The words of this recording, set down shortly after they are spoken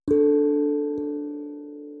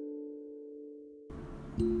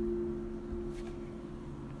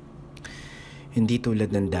Hindi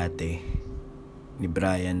tulad ng dati ni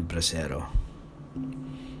Brian Bracero.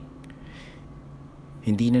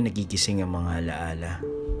 Hindi na nagigising ang mga alaala.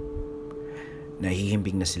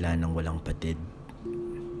 Nahihimbing na sila ng walang patid.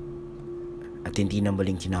 At hindi na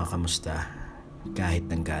muling kinakamusta kahit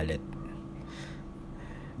ng galit.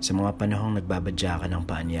 Sa mga panahong nagbabadya ka ng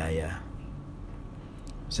paanyaya,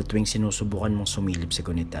 sa tuwing sinusubukan mong sumilip sa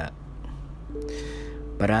gunita,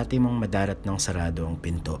 parati mong madarat ng sarado ang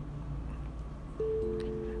pinto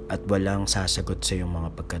at walang sasagot sa iyong mga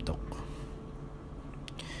pagkatok.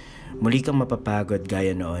 Muli kang mapapagod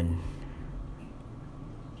gaya noon,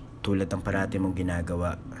 tulad ng parati mong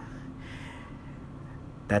ginagawa.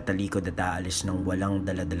 Tatalikod at aalis ng walang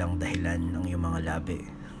daladalang dahilan ng iyong mga labi.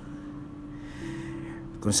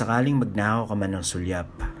 Kung sakaling magnakaw ka man ng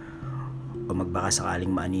sulyap o magbaka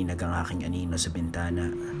sakaling maaninag ang aking anino sa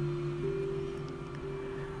bintana,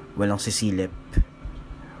 walang sisilip,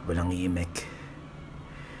 walang iimik,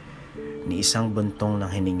 ni isang buntong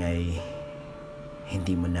ng hiningay,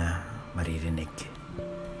 hindi mo na maririnig.